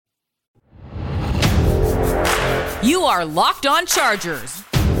You are Locked On Chargers,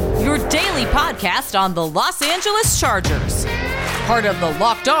 your daily podcast on the Los Angeles Chargers, part of the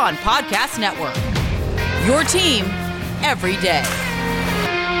Locked On Podcast Network, your team every day.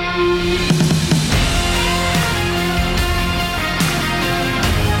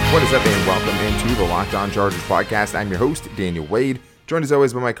 What is up, and welcome into the Locked On Chargers podcast. I'm your host, Daniel Wade, joined as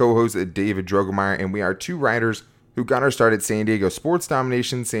always by my co-host, David Drogemeyer, and we are two writers who got our start at San Diego Sports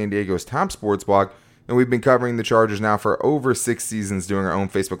Domination, San Diego's top sports blog, and we've been covering the Chargers now for over 6 seasons, doing our own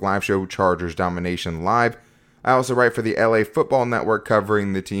Facebook Live show, Chargers Domination Live. I also write for the LA Football Network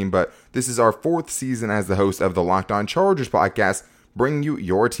covering the team, but this is our 4th season as the host of the Locked On Chargers podcast, bringing you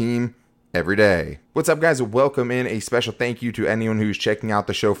your team every day. What's up, guys? Welcome in. A special thank you to anyone who's checking out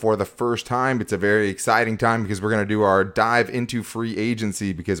the show for the first time. It's a very exciting time because we're going to do our dive into free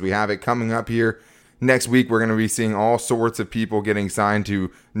agency because we have it coming up here. Next week, we're going to be seeing all sorts of people getting signed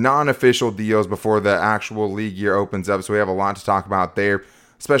to non-official deals before the actual league year opens up. So we have a lot to talk about there.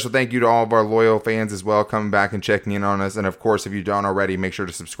 Special thank you to all of our loyal fans as well, coming back and checking in on us. And of course, if you don't already, make sure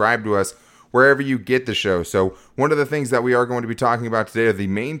to subscribe to us wherever you get the show. So one of the things that we are going to be talking about today, or the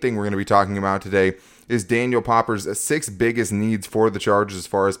main thing we're going to be talking about today, is Daniel Popper's 6 biggest needs for the Chargers as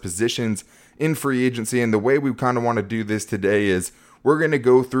far as positions in free agency. And the way we kind of want to do this today is we're going to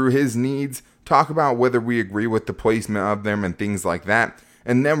go through his needs, talk about whether we agree with the placement of them and things like that.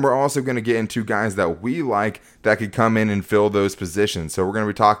 And then we're also going to get into guys that we like that could come in and fill those positions. So we're going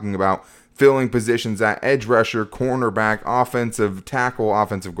to be talking about filling positions at edge rusher, cornerback, offensive tackle,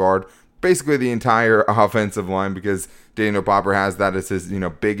 offensive guard, basically the entire offensive line, because Daniel Popper has that as his,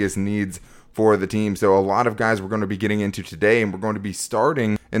 biggest needs for the team. So a lot of guys we're going to be getting into today, and we're going to be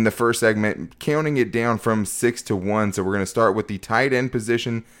starting in the first segment, counting it down from 6 to 1. So we're going to start with the tight end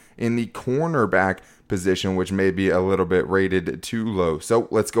position in the cornerback position, which may be a little bit rated too low. So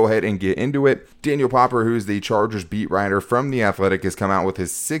let's go ahead and get into it. Daniel Popper, who's the Chargers beat writer from The Athletic, has come out with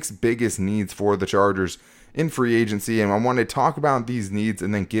his 6 biggest needs for the Chargers in free agency. And I want to talk about these needs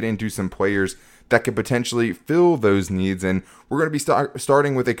and then get into some players that could potentially fill those needs. And we're going to be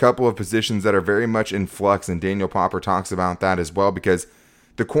starting with a couple of positions that are very much in flux. And Daniel Popper talks about that as well, because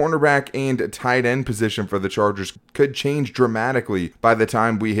the cornerback and tight end position for the Chargers could change dramatically by the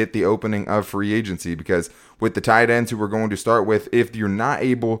time we hit the opening of free agency, because with the tight ends who we're going to start with, if you're not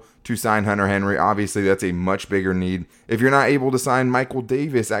able to sign Hunter Henry, obviously that's a much bigger need. If you're not able to sign Michael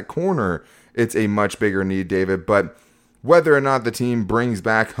Davis at corner, it's a much bigger need, David. But whether or not the team brings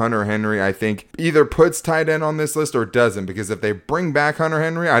back Hunter Henry, I think either puts tight end on this list or doesn't, because if they bring back Hunter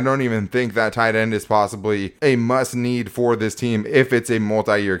Henry, I don't even think that tight end is possibly a must need for this team if it's a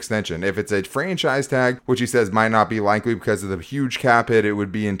multi-year extension. If it's a franchise tag, which he says might not be likely because of the huge cap hit it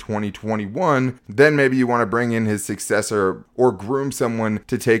would be in 2021, then maybe you want to bring in his successor or groom someone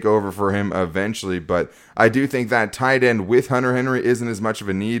to take over for him eventually. But I do think that tight end with Hunter Henry isn't as much of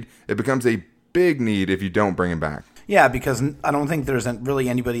a need. It becomes a big need if you don't bring him back. Yeah, because I don't think there's really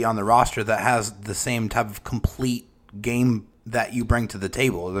anybody on the roster that has the same type of complete game that you bring to the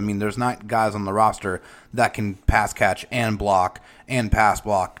table. I mean, there's not guys on the roster that can pass catch and block and pass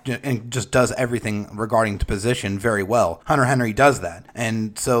block and just does everything regarding to position very well. Hunter Henry does that.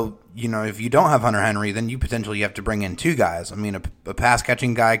 And so, if you don't have Hunter Henry, then you potentially have to bring in 2 guys. I mean, a pass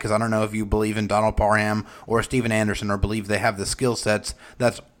catching guy, because I don't know if you believe in Donald Parham or Steven Anderson or believe they have the skill sets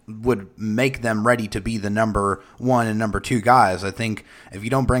that's would make them ready to be the number 1 and number 2 guys. I think if you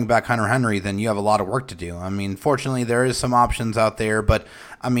don't bring back Hunter Henry, then you have a lot of work to do. I mean, fortunately, there is some options out there, but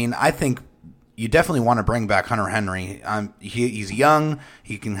I mean, I think you definitely want to bring back Hunter Henry. He's young.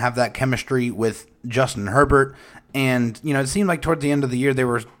 He can have that chemistry with Justin Herbert. And, it seemed like towards the end of the year, they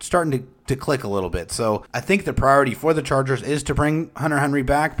were starting to click a little bit. So I think the priority for the Chargers is to bring Hunter Henry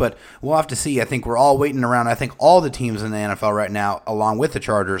back, but we'll have to see. I think we're all waiting around. I think all the teams in the NFL right now, along with the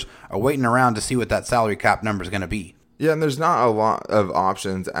Chargers, are waiting around to see what that salary cap number is going to be. Yeah, and there's not a lot of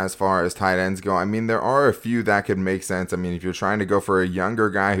options as far as tight ends go. I mean, there are a few that could make sense. I mean, if you're trying to go for a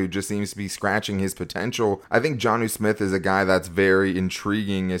younger guy who just seems to be scratching his potential, I think Jonnu Smith is a guy that's very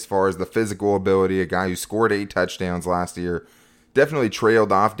intriguing as far as the physical ability, a guy who scored 8 touchdowns last year. Definitely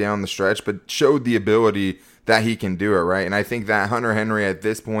trailed off down the stretch, but showed the ability that he can do it, right? And I think that Hunter Henry at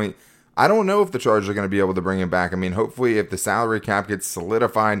this point, I don't know if the Chargers are going to be able to bring him back. I mean, hopefully if the salary cap gets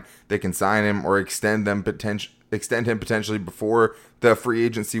solidified, they can sign him or extend him potentially before the free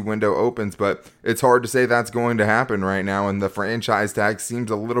agency window opens, but it's hard to say that's going to happen right now, and the franchise tag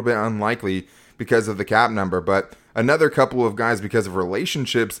seems a little bit unlikely because of the cap number. But another couple of guys, because of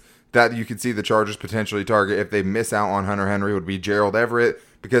relationships, that you could see the Chargers potentially target if they miss out on Hunter Henry would be Gerald Everett,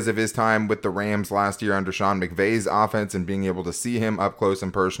 because of his time with the Rams last year under Sean McVay's offense and being able to see him up close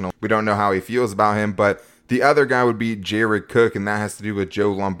and personal. We don't know how he feels about him, but The other guy would be Jared Cook, and that has to do with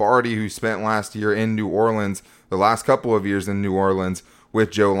Joe Lombardi, who spent last year in New Orleans, the last couple of years in New Orleans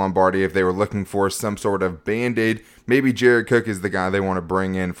with Joe Lombardi. If they were looking for some sort of Band-Aid, maybe Jared Cook is the guy they want to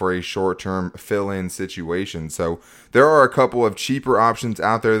bring in for a short-term fill-in situation. So there are a couple of cheaper options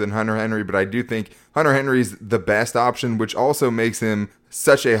out there than Hunter Henry, but I do think Hunter Henry's the best option, which also makes him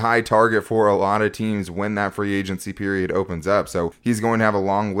such a high target for a lot of teams when that free agency period opens up. So he's going to have a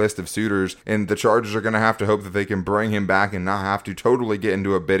long list of suitors, and the Chargers are going to have to hope that they can bring him back and not have to totally get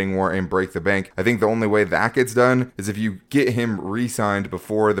into a bidding war and break the bank. I think the only way that gets done is if you get him re-signed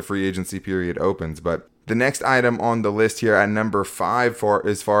before the free agency period opens. But the next item on the list here at number 5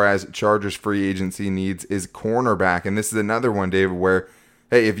 as far as Chargers free agency needs is cornerback. And this is another one, David, where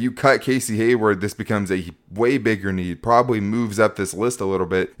hey, if you cut Casey Hayward, this becomes a way bigger need, probably moves up this list a little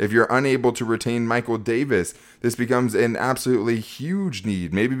bit. If you're unable to retain Michael Davis, this becomes an absolutely huge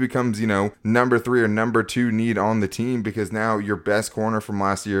need. Maybe becomes, number 3 or number 2 need on the team, because now your best corner from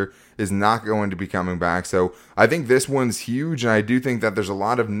last year is not going to be coming back. So I think this one's huge, and I do think that there's a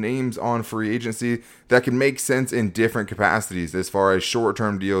lot of names on free agency that can make sense in different capacities as far as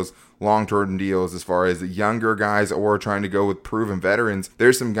short-term deals, long-term deals, as far as younger guys or trying to go with proven veterans.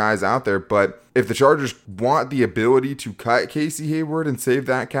 There's some guys out there, but if the Chargers want the ability to cut Casey Hayward and save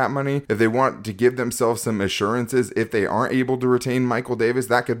that cap money, if they want to give themselves some assurances, if they aren't able to retain Michael Davis,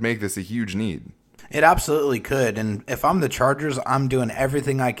 that could make this a huge need. It absolutely could, and if I'm the Chargers, I'm doing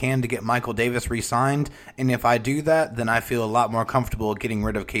everything I can to get Michael Davis re-signed, and if I do that, then I feel a lot more comfortable getting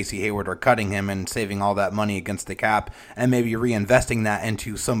rid of Casey Hayward or cutting him and saving all that money against the cap, and maybe reinvesting that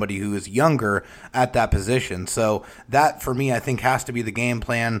into somebody who is younger at that position. So that, for me, I think has to be the game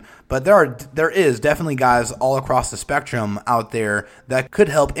plan, but there is definitely guys all across the spectrum out there that could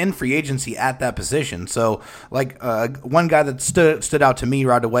help in free agency at that position. So, like, one guy that stood out to me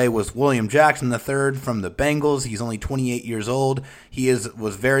right away was William Jackson III from the Bengals. He's only 28 years old. He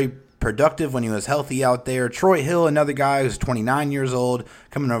was very productive when he was healthy out there. Troy Hill, another guy who's 29 years old,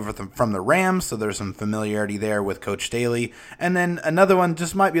 coming over from the Rams, so there's some familiarity there with Coach Staley. And then another one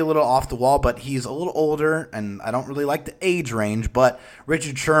just might be a little off the wall, but he's a little older, and I don't really like the age range, but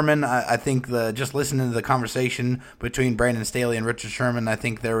Richard Sherman, I think just listening to the conversation between Brandon Staley and Richard Sherman, I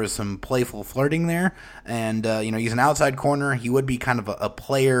think there was some playful flirting there. And, he's an outside corner. He would be kind of a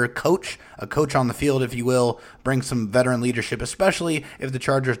player coach, a coach on the field, if you will, bring some veteran leadership, especially if the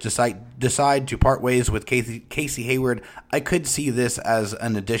Chargers decide to part ways with Casey Hayward. I could see this as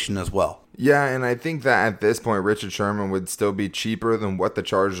an addition as well. Yeah, and I think that at this point, Richard Sherman would still be cheaper than what the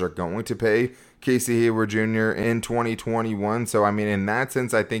Chargers are going to pay Casey Hayward Jr. in 2021. So, in that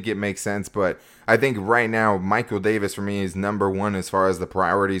sense, I think it makes sense. But I think right now, Michael Davis for me is number 1 as far as the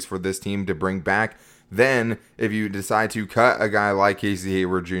priorities for this team to bring back. Then, if you decide to cut a guy like Casey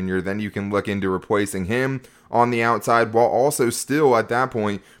Hayward Jr., then you can look into replacing him on the outside, while also still at that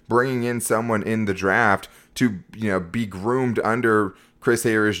point bringing in someone in the draft to be groomed under Chris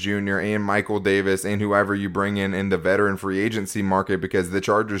Harris Jr. and Michael Davis and whoever you bring in the veteran free agency market, because the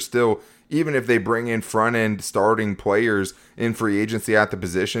Chargers still, even if they bring in front-end starting players in free agency at the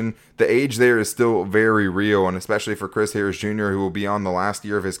position, the age there is still very real, and especially for Chris Harris Jr., who will be on the last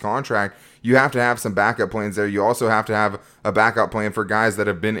year of his contract, you have to have some backup plans there. You also have to have a backup plan for guys that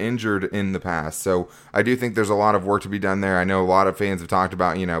have been injured in the past. So I do think there's a lot of work to be done there. I know a lot of fans have talked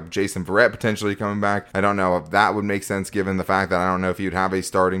about, Jason Verrett potentially coming back. I don't know if that would make sense given the fact that I don't know if you'd have a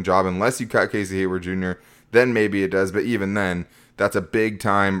starting job unless you cut Casey Hayward Jr., then maybe it does. But even then, that's a big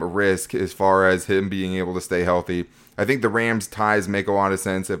time risk as far as him being able to stay healthy. I think the Rams ties make a lot of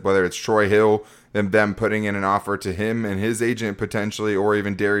sense, whether it's Troy Hill and them putting in an offer to him and his agent potentially, or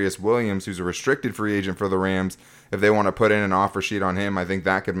even Darius Williams, who's a restricted free agent for the Rams. If they want to put in an offer sheet on him, I think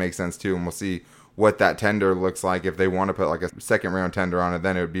that could make sense too, and we'll see what that tender looks like. If they want to put like a second round tender on it,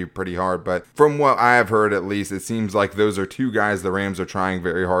 then it would be pretty hard. But from what I have heard, at least, it seems like those are 2 guys the Rams are trying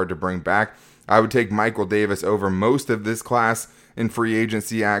very hard to bring back. I would take Michael Davis over most of this class in free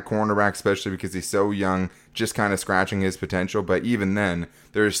agency at cornerback, especially because he's so young, just kind of scratching his potential. But even then,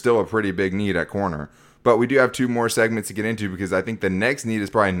 there is still a pretty big need at corner. But we do have 2 more segments to get into, because I think the next need is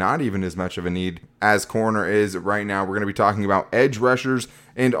probably not even as much of a need as corner is right now. We're going to be talking about edge rushers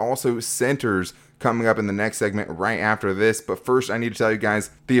and also centers coming up in the next segment right after this. But first, I need to tell you guys,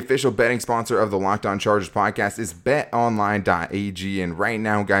 the official betting sponsor of the Locked On Chargers podcast is betonline.ag. And right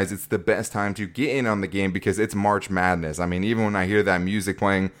now, guys, it's the best time to get in on the game because it's March Madness. Even when I hear that music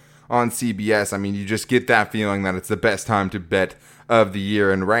playing on CBS, you just get that feeling that it's the best time to bet of the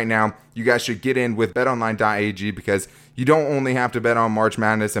year. And right now, you guys should get in with betonline.ag because you don't only have to bet on March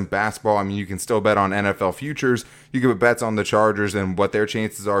Madness and basketball. I mean, you can still bet on NFL futures. You can put bets on the Chargers and what their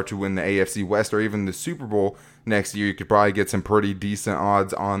chances are to win the AFC West or even the Super Bowl next year. You could probably get some pretty decent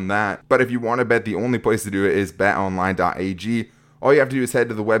odds on that. But if you want to bet, the only place to do it is betonline.ag. All you have to do is head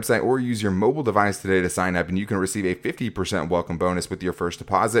to the website or use your mobile device today to sign up, and you can receive a 50% welcome bonus with your first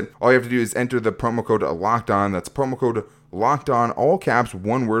deposit. All you have to do is enter the promo code LOCKEDON. That's promo code LOCKEDON, all caps,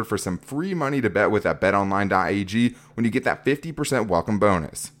 one word, for some free money to bet with at betonline.ag when you get that 50% welcome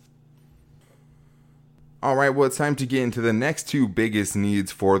bonus. All right, well, it's time to get into the next two biggest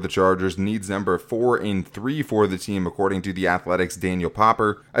needs for the Chargers. Needs number 4 and 3 for the team, according to The Athletic's Daniel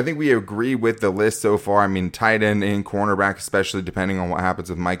Popper. I think we agree with the list so far. I mean, tight end and cornerback, especially depending on what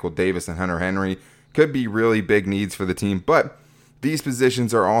happens with Michael Davis and Hunter Henry, could be really big needs for the team. But these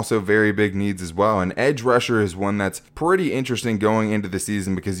positions are also very big needs as well. An edge rusher is one that's pretty interesting going into the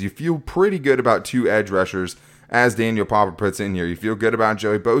season because you feel pretty good about two edge rushers, as Daniel Popper puts in here. You feel good about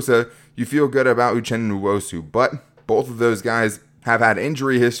Joey Bosa. You feel good about Uchenna Nwosu, but both of those guys have had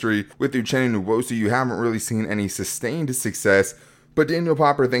injury history. With Uchenna Nwosu, you haven't really seen any sustained success, but Daniel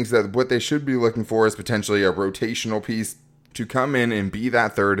Popper thinks that what they should be looking for is potentially a rotational piece to come in and be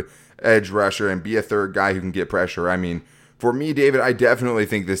that third edge rusher and be a third guy who can get pressure. I mean, for me, David, I definitely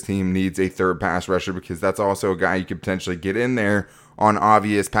think this team needs a third pass rusher because that's also a guy you could potentially get in there on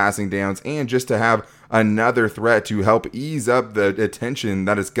obvious passing downs and just to have another threat to help ease up the attention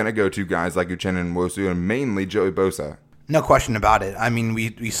that is going to go to guys like Uchenna Nwosu and mainly Joey Bosa. No question about it. I mean,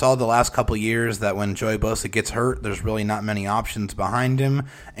 we saw the last couple of years that when Joey Bosa gets hurt, there's really not many options behind him.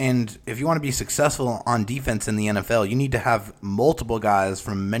 And if you want to be successful on defense in the NFL, you need to have multiple guys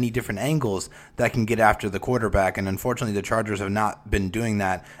from many different angles that can get after the quarterback. And unfortunately, the Chargers have not been doing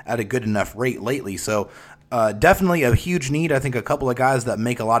that at a good enough rate lately. So definitely a huge need. I think a couple of guys that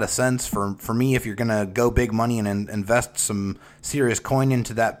make a lot of sense for me. If you're going to go big money and invest some serious coin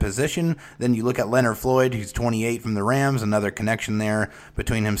into that position, then you look at Leonard Floyd, who's 28 from the Rams, another connection there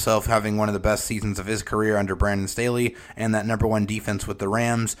between himself having one of the best seasons of his career under Brandon Staley and that number one defense with the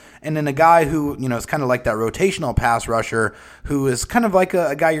Rams. And then a guy who, you know, is kind of like that rotational pass rusher who is kind of like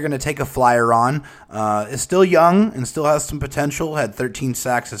a guy you're going to take a flyer on, is still young and still has some potential, had 13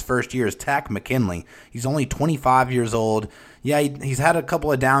 sacks his first year, is Takk McKinley. He's only 25 years old. Yeah, he's had a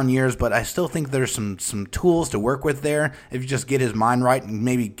couple of down years, but I still think there's some tools to work with there if you just get his mind right and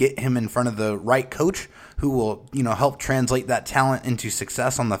maybe get him in front of the right coach who will, you know, help translate that talent into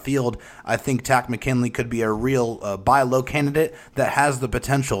success on the field. I think Takk McKinley could be a real buy low candidate that has the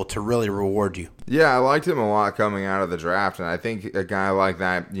potential to really reward you. Yeah, I liked him a lot coming out of the draft, and I think a guy like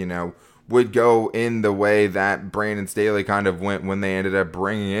that, you know, would go in the way that Brandon Staley kind of went when they ended up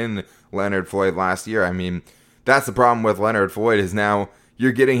bringing in Leonard Floyd last year. I mean, that's the problem with Leonard Floyd is now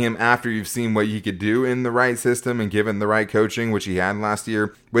you're getting him after you've seen what he could do in the right system and given the right coaching, which he had last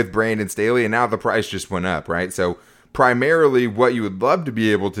year with Brandon Staley, and now the price just went up, right? So primarily what you would love to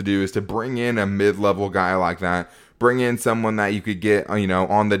be able to do is to bring in a mid-level guy like that, bring in someone that you could get, you know,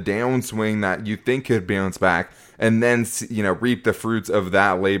 on the downswing that you think could bounce back, and then, you know, reap the fruits of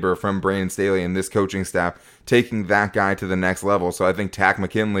that labor from Brandon Staley and this coaching staff, taking that guy to the next level. So I think Takk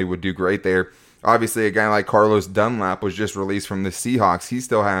McKinley would do great there. Obviously, a guy like Carlos Dunlap was just released from the Seahawks. He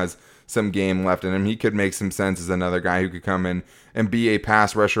still has some game left in him. He could make some sense as another guy who could come in and be a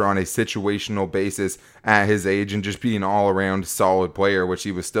pass rusher on a situational basis at his age and just be an all-around solid player, which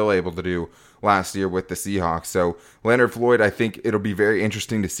he was still able to do last year with the Seahawks. So Leonard Floyd, I think it'll be very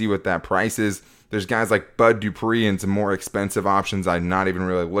interesting to see what that price is. There's guys like Bud Dupree and some more expensive options I'm not even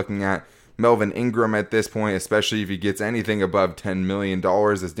really looking at. Melvin Ingram at this point, especially if he gets anything above $10 million,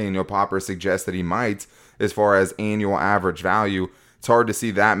 as Daniel Popper suggests that he might, as far as annual average value. It's hard to see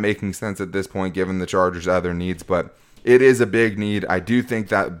that making sense at this point, given the Chargers' other needs, but it is a big need. I do think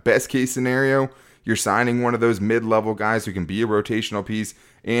that best case scenario, you're signing one of those mid-level guys who can be a rotational piece,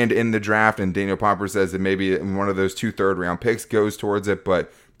 and in the draft, and Daniel Popper says that maybe one of those 2 third-round picks goes towards it,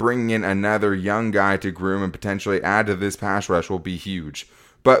 but bringing in another young guy to groom and potentially add to this pass rush will be huge.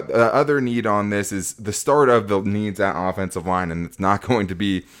 But the other need on this is the start of the needs at offensive line, and it's not going to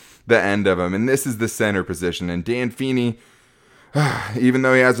be the end of them. And this is the center position. And Dan Feeney, even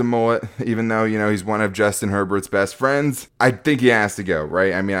though he has a mullet, even though, you know, he's one of Justin Herbert's best friends, I think he has to go,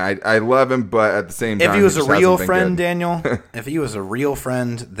 right? I mean, I love him, but at the same time, if he was a real friend, Daniel, if he was a real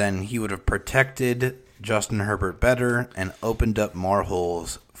friend, then he would have protected Justin Herbert better and opened up more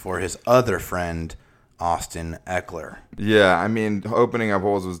holes for his other friend, Austin Eckler. Yeah, I mean, opening up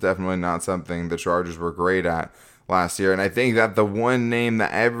holes was definitely not something the Chargers were great at last year. And I think that the one name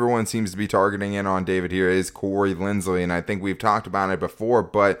that everyone seems to be targeting in on David here is Corey Linsley. And I think we've talked about it before,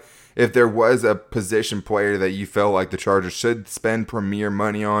 but if there was a position player that you felt like the Chargers should spend premier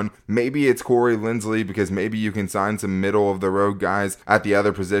money on, maybe it's Corey Linsley, because maybe you can sign some middle of the road guys at the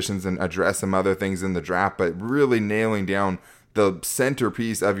other positions and address some other things in the draft. But really nailing down the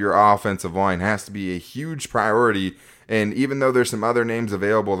centerpiece of your offensive line has to be a huge priority. And even though there's some other names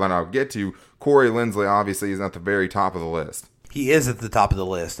available that I'll get to, Corey Linsley obviously is at the very top of the list. He is at the top of the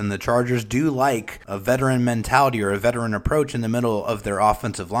list, and the Chargers do like a veteran mentality or a veteran approach in the middle of their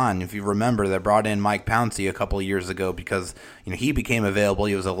offensive line. If you remember, they brought in Mike Pouncey a couple of years ago because he became available.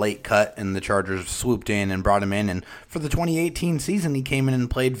 He was a late cut, and the Chargers swooped in and brought him in. And for the 2018 season, he came in and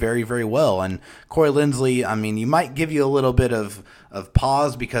played very, very well. And Corey Linsley, you might give you a little bit of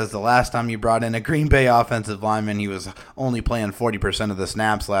pause because the last time you brought in a Green Bay offensive lineman, he was only playing 40% of the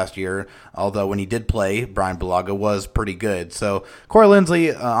snaps last year, although when he did play, Brian Bulaga was pretty good. So Corey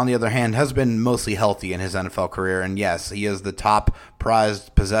Linsley, on the other hand, has been mostly healthy in his NFL career, and yes, he is the top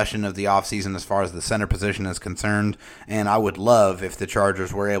prized possession of the offseason as far as the center position is concerned, and I would love if the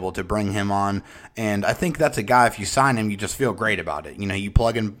Chargers were able to bring him on. And I think that's a guy, if you sign him, you just feel great about it. You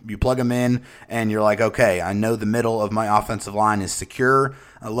plug him in, and you're like, okay, I know the middle of my offensive line is secure.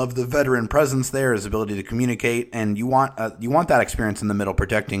 I love the veteran presence there, his ability to communicate, and you want that experience in the middle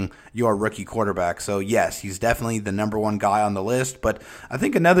protecting your rookie quarterback. So yes, he's definitely the number one guy on the list. But I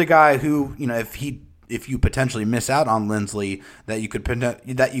think another guy who, if you potentially miss out on Linsley, that you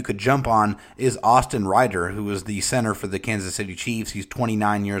could jump on is Austin Ryder, who is the center for the Kansas City Chiefs. He's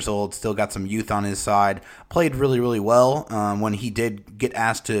 29 years old, still got some youth on his side. Played really, really well when he did get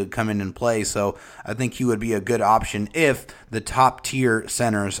asked to come in and play. So I think he would be a good option if the top tier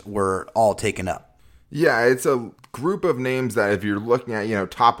centers were all taken up. Yeah, it's a group of names that if you're looking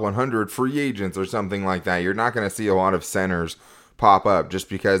at, top 100 free agents or something like that, you're not going to see a lot of centers pop up just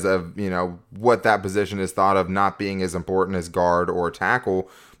because of, what that position is thought of not being as important as guard or tackle.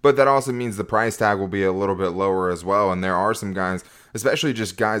 But that also means the price tag will be a little bit lower as well. And there are some guys, especially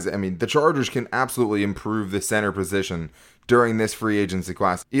just guys, the Chargers can absolutely improve the center position during this free agency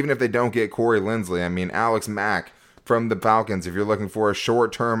class. Even if they don't get Corey Linsley, Alex Mack from the Falcons, if you're looking for a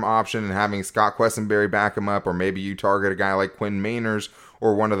short-term option and having Scott Quessenberry back him up, or maybe you target a guy like Quinn Meinerz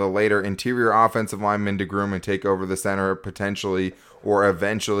or one of the later interior offensive linemen to groom and take over the center potentially, or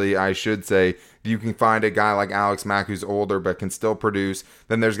eventually, I should say, you can find a guy like Alex Mack who's older but can still produce.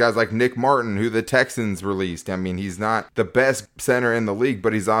 Then there's guys like Nick Martin, who the Texans released. He's not the best center in the league,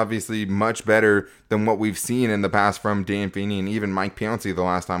 but he's obviously much better than what we've seen in the past from Dan Feeney and even Mike Pouncey the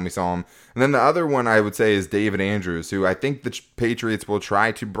last time we saw him. And then the other one I would say is David Andrews, who I think the Patriots will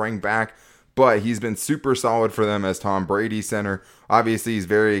try to bring back, but he's been super solid for them as Tom Brady center. Obviously, he's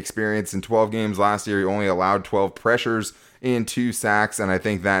very experienced. In 12 games last year, he only allowed 12 pressures and 2 sacks, and I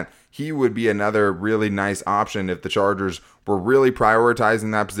think that he would be another really nice option if the Chargers were really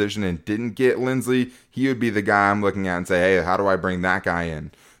prioritizing that position and didn't get Linsley. He would be the guy I'm looking at and say, hey, how do I bring that guy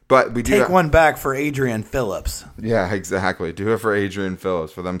in? But we do take one back for Adrian Phillips. Yeah, exactly. Do it for Adrian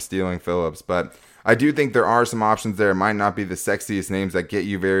Phillips, for them stealing Phillips. But I do think there are some options there. It might not be the sexiest names that get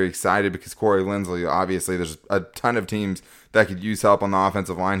you very excited because Corey Linsley, obviously, there's a ton of teams that could use help on the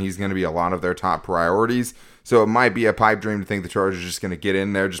offensive line. He's going to be a lot of their top priorities. So it might be a pipe dream to think the Chargers are just going to get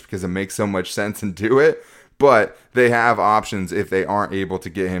in there just because it makes so much sense and do it. But they have options if they aren't able to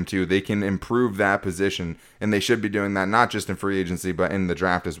get him too. They can improve that position, and they should be doing that not just in free agency, but in the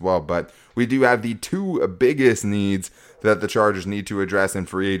draft as well. But we do have the 2 biggest needs that the Chargers need to address in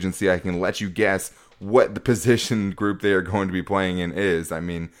free agency. I can let you guess what the position group they are going to be playing in is. I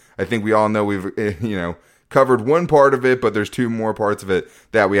think we all know we've, covered one part of it, but there's 2 more parts of it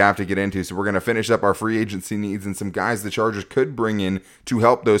that we have to get into. So we're going to finish up our free agency needs and some guys the Chargers could bring in to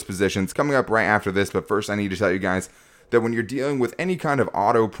help those positions coming up right after this. But first, I need to tell you guys that when you're dealing with any kind of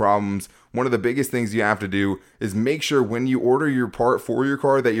auto problems, one of the biggest things you have to do is make sure when you order your part for your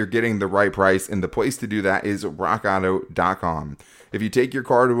car that you're getting the right price. And the place to do that is rockauto.com. If you take your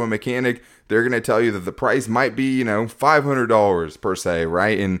car to a mechanic, they're going to tell you that the price might be, $500 per se,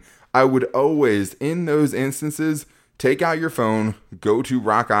 right? And I would always, in those instances, take out your phone, go to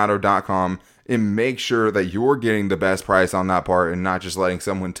rockauto.com, and make sure that you're getting the best price on that part and not just letting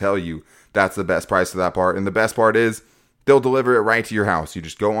someone tell you that's the best price for that part. And the best part is they'll deliver it right to your house. You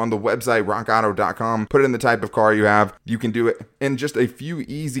just go on the website, rockauto.com, put in the type of car you have. You can do it in just a few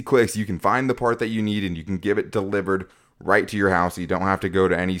easy clicks. You can find the part that you need and you can give it delivered right to your house. You don't have to go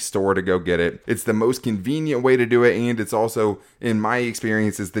to any store to go get it. It's the most convenient way to do it, and it's also, in my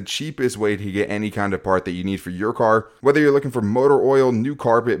experience, is the cheapest way to get any kind of part that you need for your car. Whether you're looking for motor oil, new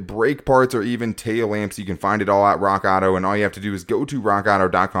carpet, brake parts, or even tail lamps, you can find it all at Rock Auto, and all you have to do is go to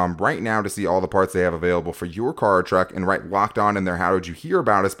rockauto.com right now to see all the parts they have available for your car or truck, and write Locked On in their How Did You Hear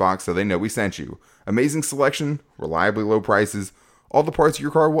About Us box so they know we sent you. Amazing selection, reliably low prices, all the parts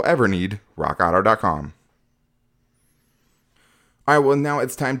your car will ever need. rockauto.com. All right, well, now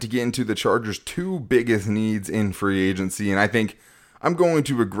it's time to get into the Chargers' two biggest needs in free agency, and I think I'm going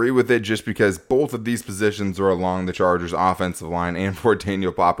to agree with it just because both of these positions are along the Chargers' offensive line, and for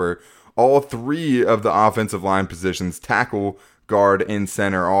Daniel Popper, all three of the offensive line positions, tackle, guard, and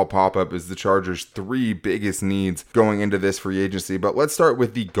center, all pop up as the Chargers' three biggest needs going into this free agency. But let's start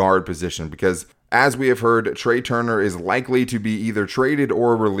with the guard position, because as we have heard, Trey Turner is likely to be either traded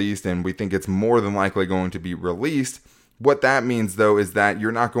or released, and we think it's more than likely going to be released. What that means, though, is that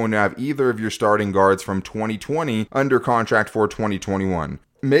you're not going to have either of your starting guards from 2020 under contract for 2021.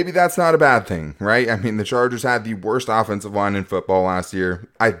 Maybe that's not a bad thing, right? I mean, the Chargers had the worst offensive line in football last year.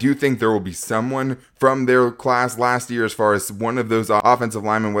 I do think there will be someone from their class last year as far as one of those offensive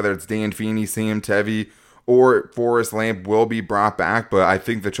linemen, whether it's Dan Feeney, Sam Tevy, or Forrest Lamp, will be brought back. But I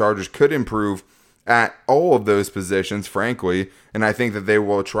think the Chargers could improve at all of those positions, frankly, and I think that they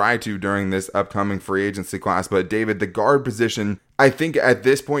will try to during this upcoming free agency class. But David, the guard position, I think at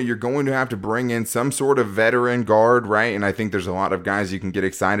this point you're going to have to bring in some sort of veteran guard, right? And I think there's a lot of guys you can get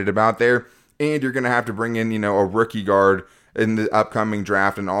excited about there, and you're going to have to bring in, a rookie guard in the upcoming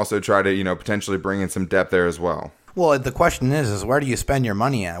draft, and also try to, potentially bring in some depth there as well. Well, the question is where do you spend your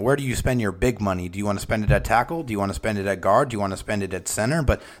money at? Where do you spend your big money? Do you want to spend it at tackle? Do you want to spend it at guard? Do you want to spend it at center?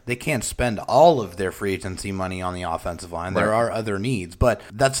 But they can't spend all of their free agency money on the offensive line. There are other needs, but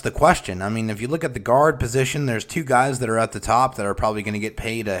that's the question. I mean, if you look at the guard position, there's two guys that are at the top that are probably going to get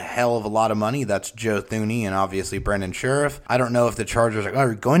paid a hell of a lot of money. That's Joe Thuney and obviously Brendan Scherff. I don't know if the Chargers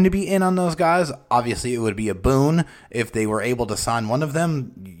are going to be in on those guys. Obviously, it would be a boon if they were able to sign one of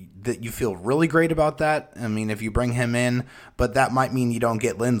them. That you feel really great about that. I mean, if you bring him in, but that might mean you don't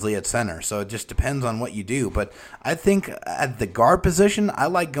get Lindsley at center. So it just depends on what you do. But I think at the guard position, I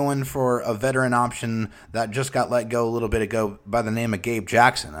like going for a veteran option that just got let go a little bit ago by the name of Gabe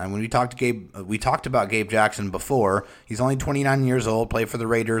Jackson. And when we talked about Gabe Jackson before. He's only 29 years old, played for the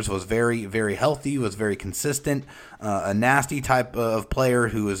Raiders, was very, very healthy, was very consistent, a nasty type of player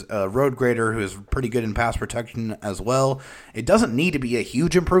who is a road grader, who is pretty good in pass protection as well. It doesn't need to be a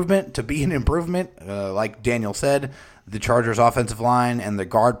huge improvement to be an improvement. Like Daniel said, the Chargers offensive line and the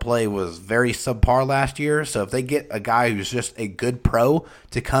guard play was very subpar last year. So if they get a guy who's just a good pro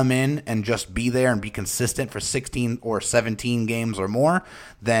to come in and just be there and be consistent for 16 or 17 games or more,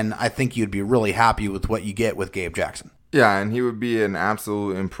 then I think you'd be really happy with what you get with Gabe Jackson. Yeah, and he would be an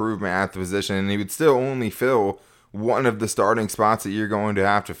absolute improvement at the position, and he would still only fill one of the starting spots that you're going to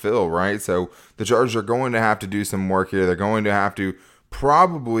have to fill, right? So the Chargers are going to have to do some work here. They're going to have to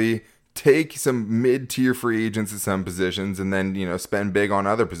probably take some mid-tier free agents at some positions and then, spend big on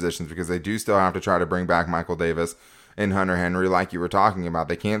other positions, because they do still have to try to bring back Michael Davis and Hunter Henry like you were talking about.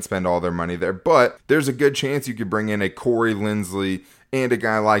 They can't spend all their money there, but there's a good chance you could bring in a Corey Lindsley and a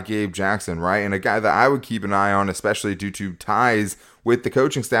guy like Gabe Jackson, right? And a guy that I would keep an eye on, especially due to ties with the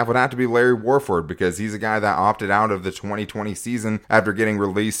coaching staff, would have to be Larry Warford, because he's a guy that opted out of the 2020 season after getting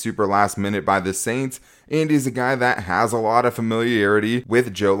released super last minute by the Saints. And he's a guy that has a lot of familiarity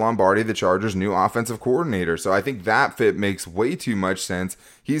with Joe Lombardi, the Chargers' new offensive coordinator. So I think that fit makes way too much sense.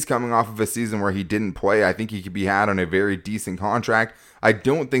 He's coming off of a season where he didn't play. I think he could be had on a very decent contract. I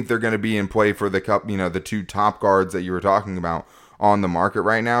don't think they're going to be in play for the two top guards that you were talking about on the market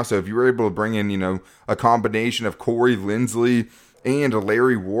right now. So if you were able to bring in, a combination of Corey Lindsley and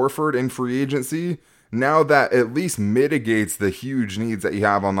Larry Warford in free agency, now that at least mitigates the huge needs that you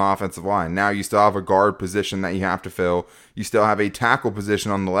have on the offensive line. Now you still have a guard position that you have to fill. You still have a tackle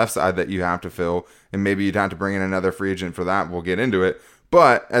position on the left side that you have to fill, and maybe you'd have to bring in another free agent for that. We'll get into it.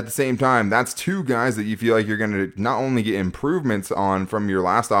 But at the same time, that's two guys that you feel like you're going to not only get improvements on from your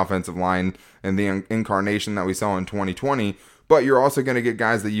last offensive line and the incarnation that we saw in 2020, but you're also going to get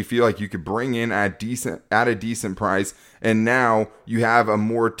guys that you feel like you could bring in at a decent price. And now you have a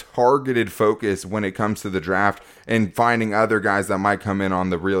more targeted focus when it comes to the draft and finding other guys that might come in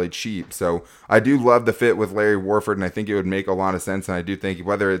on the really cheap. So I do love the fit with Larry Warford, and I think it would make a lot of sense. And I do think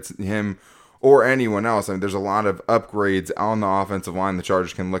whether it's him or anyone else, I mean, there's a lot of upgrades on the offensive line the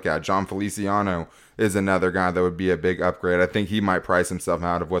Chargers can look at. John Feliciano is another guy that would be a big upgrade. I think he might price himself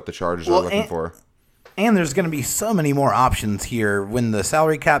out of what the Chargers are looking for. And there's going to be so many more options here when the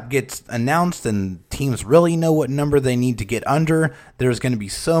salary cap gets announced and teams really know what number they need to get under. There's going to be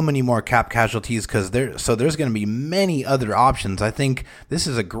so many more cap casualties there's going to be many other options. I think this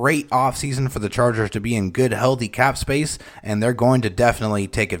is a great offseason for the Chargers to be in good, healthy cap space, and they're going to definitely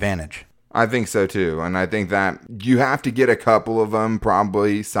take advantage. I think so too, and I think that you have to get a couple of them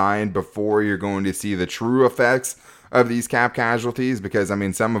probably signed before you're going to see the true effects of these cap casualties, because, I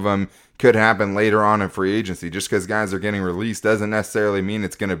mean, some of them could happen later on in free agency. Just because guys are getting released doesn't necessarily mean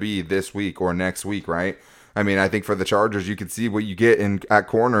it's going to be this week or next week, right? I mean, I think for the Chargers, you could see what you get at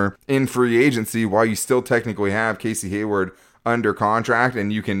corner in free agency while you still technically have Casey Hayward under contract,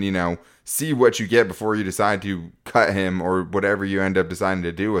 and you can, see what you get before you decide to cut him or whatever you end up deciding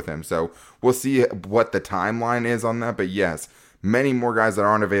to do with him. So we'll see what the timeline is on that. But yes, many more guys that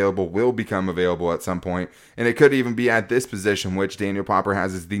aren't available will become available at some point. And it could even be at this position, which Daniel Popper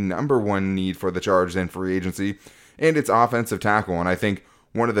has as the number one need for the Chargers in free agency, and it's offensive tackle. And I think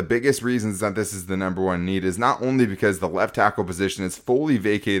one of the biggest reasons that this is the number one need is not only because the left tackle position is fully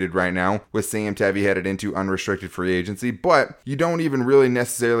vacated right now with Sam Tevi headed into unrestricted free agency, but you don't even really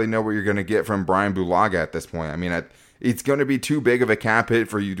necessarily know what you're going to get from Brian Bulaga at this point. I mean, it's going to be too big of a cap hit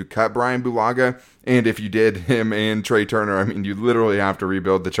for you to cut Brian Bulaga, and if you did him and Trey Turner, I mean, you literally have to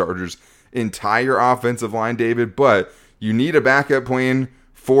rebuild the Chargers' entire offensive line, David, but you need a backup plan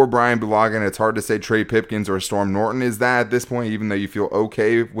for Brian Bulaga, and it's hard to say Trey Pipkins or Storm Norton is that at this point. Even though you feel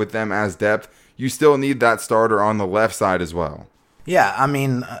okay with them as depth, you still need that starter on the left side as well. Yeah, I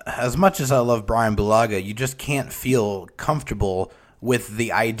mean, as much as I love Brian Bulaga, you just can't feel comfortable with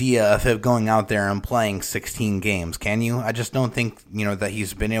the idea of him going out there and playing 16 games, can you? I just don't think, that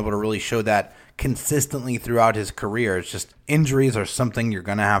he's been able to really show that consistently throughout his career. It's just injuries are something you're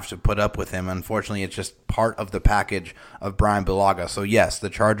going to have to put up with him. Unfortunately, it's just part of the package of Brian Bulaga. So yes, the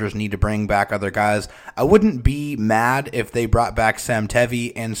Chargers need to bring back other guys. I wouldn't be mad if they brought back Sam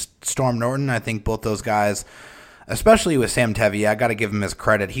Tevi and Storm Norton. I think both those guys, especially with Sam Tevi, I got to give him his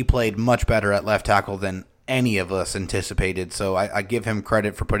credit. He played much better at left tackle than any of us anticipated, so I give him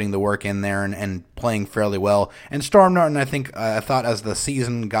credit for putting the work in there and playing fairly well. And Storm Norton, I thought as the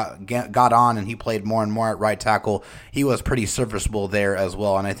season got on and he played more and more at right tackle, he was pretty serviceable there as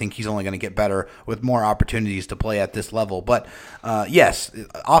well, and I think he's only going to get better with more opportunities to play at this level. But yes,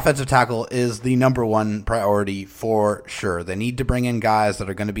 offensive tackle is the number one priority for sure. They need to bring in guys that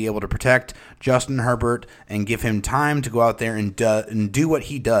are going to be able to protect Justin Herbert and give him time to go out there and do what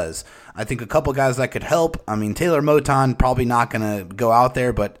he does. I think a couple guys that could help. I mean, Taylor Moton probably not going to go out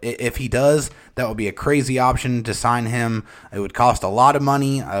there, but if he does, that would be a crazy option to sign him. It would cost a lot of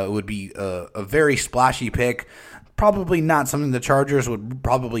money. It would be a very splashy pick. Probably not something the Chargers would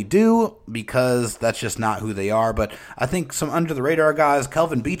probably do because that's just not who they are. But I think some under-the-radar guys,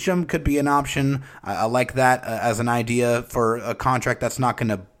 Kelvin Beachum could be an option. I like that as an idea for a contract that's not going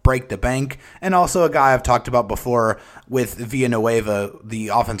to break the bank. And also a guy I've talked about before with Villanueva, the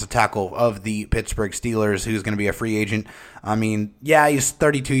offensive tackle of the Pittsburgh Steelers, who's going to be a free agent. I mean, yeah, he's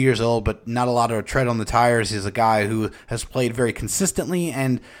 32 years old, but not a lot of tread on the tires. He's a guy who has played very consistently,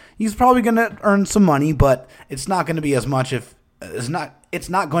 and he's probably going to earn some money, but it's not going to be as much it's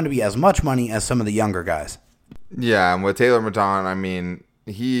not going to be as much money as some of the younger guys. Yeah, and with Taylor Moton, I mean,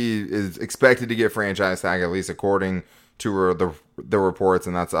 he is expected to get franchise tag, at least according to the reports,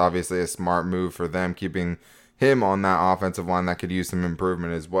 and that's obviously a smart move for them, keeping him on that offensive line that could use some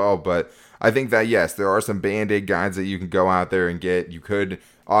improvement as well. But I think that, yes, there are some Band-Aid guys that you can go out there and get. You could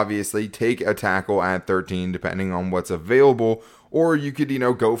obviously take a tackle at 13 depending on what's available, or you could,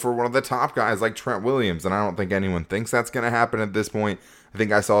 go for one of the top guys like Trent Williams, and I don't think anyone thinks that's going to happen at this point. I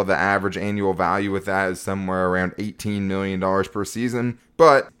think I saw the average annual value with that is somewhere around $18 million per season.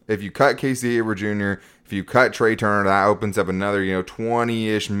 But if you cut Casey Hayward Jr., if you cut Trey Turner, that opens up another,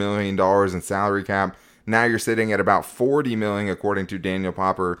 $20-ish million in salary cap. Now you're sitting at about $40 million according to Daniel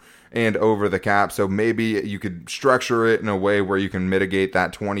Popper and over the cap. So maybe you could structure it in a way where you can mitigate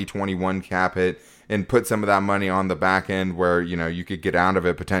that 2021 cap hit and put some of that money on the back end where, you could get out of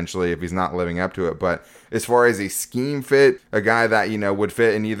it potentially if he's not living up to it. But as far as a scheme fit, a guy that, would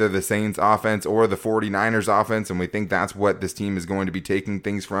fit in either the Saints offense or the 49ers offense, and we think that's what this team is going to be taking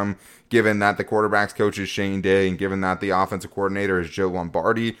things from, given that the quarterback's coach is Shane Day and given that the offensive coordinator is Joe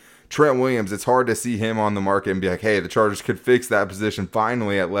Lombardi. Trent Williams, it's hard to see him on the market and be like, hey, the Chargers could fix that position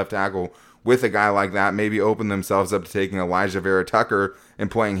finally at left tackle with a guy like that, maybe open themselves up to taking Elijah Vera Tucker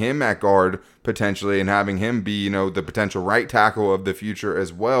and playing him at guard potentially and having him be, the potential right tackle of the future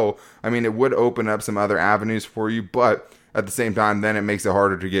as well. I mean, it would open up some other avenues for you, but at the same time, then it makes it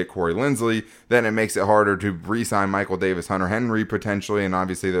harder to get Corey Linsley. Then it makes it harder to re-sign Michael Davis, Hunter Henry potentially, and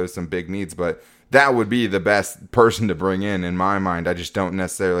obviously there's some big needs, but that would be the best person to bring in my mind. I just don't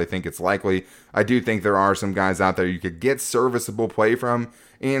necessarily think it's likely. I do think there are some guys out there you could get serviceable play from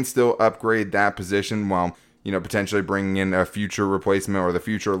and still upgrade that position while, potentially bringing in a future replacement or the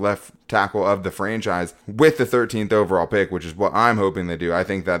future left tackle of the franchise with the 13th overall pick, which is what I'm hoping they do. I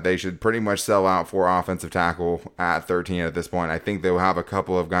think that they should pretty much sell out for offensive tackle at 13 at this point. I think they'll have a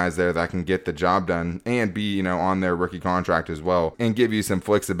couple of guys there that can get the job done and be, on their rookie contract as well and give you some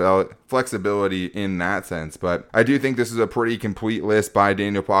flexibility in that sense. But I do think this is a pretty complete list by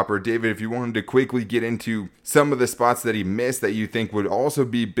Daniel Popper. David, if you wanted to quickly get into some of the spots that he missed that you think would also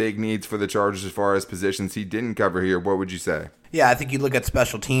be big needs for the Chargers as far as positions he didn't cover here, what would you say? Yeah, I think you look at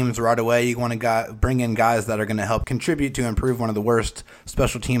special teams right away. You want to bring in guys that are going to help contribute to improve one of the worst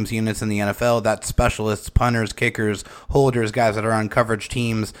special teams units in the NFL. That's specialists, punters, kickers, holders, guys that are on coverage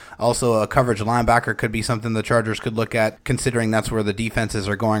teams. Also, a coverage linebacker could be something the Chargers could look at, considering that's where the defenses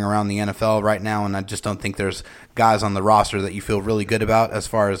are going around the NFL right now. And I just don't think there's guys on the roster that you feel really good about as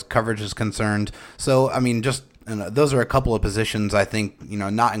far as coverage is concerned. So, those are a couple of positions, I think,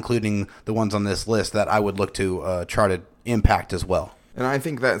 not including the ones on this list, that I would look to try to impact as well. And I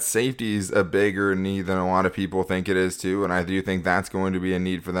think that safety is a bigger need than a lot of people think it is too, and I do think that's going to be a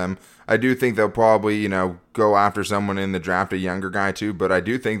need for them. I do think they'll probably, go after someone in the draft, a younger guy too, but I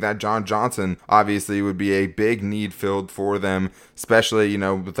do think that John Johnson obviously would be a big need filled for them, especially,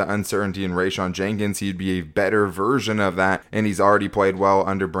 with the uncertainty in Rayshon Jenkins. He'd be a better version of that, and he's already played well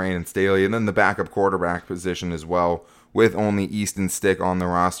under Brandon Staley, and then the backup quarterback position as well. With only Easton Stick on the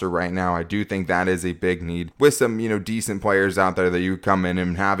roster right now, I do think that is a big need. With some, decent players out there that you come in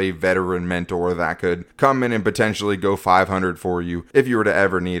and have a veteran mentor that could come in and potentially go 500 for you if you were to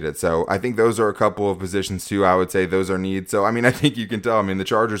ever need it. So I think those are a couple of positions too. I would say those are needs. So, I think you can tell. The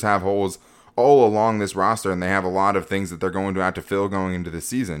Chargers have holes all along this roster, and they have a lot of things that they're going to have to fill going into the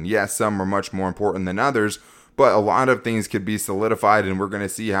season. Yes, some are much more important than others, but a lot of things could be solidified, and we're going to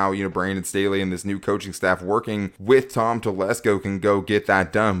see how, Brandon Staley and this new coaching staff working with Tom Telesco can go get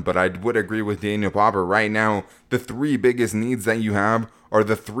that done. But I would agree with Daniel Popper. Right now, the three biggest needs that you have are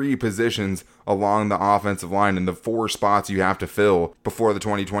the three positions along the offensive line and the 4 spots you have to fill before the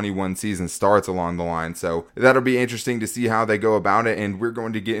 2021 season starts along the line. So that'll be interesting to see how they go about it, and we're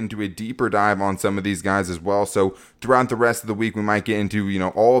going to get into a deeper dive on some of these guys as well. So throughout the rest of the week, we might get into,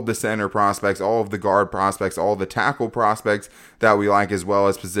 all of the center prospects, all of the guard prospects, all the tackle prospects that we like, as well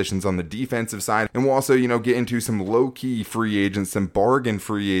as positions on the defensive side. And we'll also, get into some low-key free agents, some bargain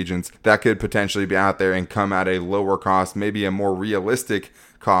free agents that could potentially be out there and come at a lower cost, maybe a more realistic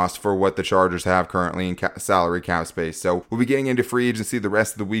cost for what the Chargers have currently in salary cap space. So we'll be getting into free agency the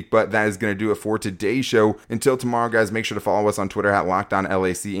rest of the week, but that is going to do it for today's show. Until tomorrow, guys, make sure to follow us on Twitter at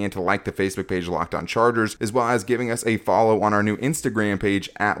LockedOnLAC and to like the Facebook page Locked On Chargers, as well as giving us a follow on our new Instagram page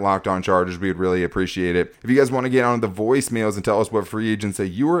at Locked On Chargers. We would really appreciate it. If you guys want to get on the voicemails and tell us what free agents that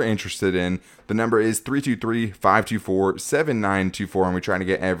you are interested in, the number is 323-524-7924, and we're trying to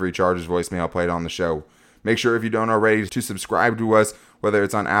get every Chargers voicemail played on the show. Make sure, if you don't already, to subscribe to us, whether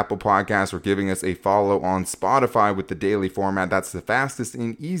it's on Apple Podcasts or giving us a follow on Spotify with the daily format. That's the fastest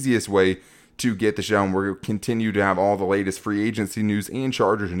and easiest way to get the show, and we're going to continue to have all the latest free agency news and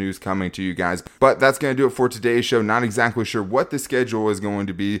Chargers news coming to you guys. But that's going to do it for today's show. Not exactly sure what the schedule is going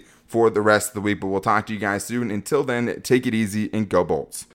to be for the rest of the week, but we'll talk to you guys soon. Until then, take it easy and go Bolts.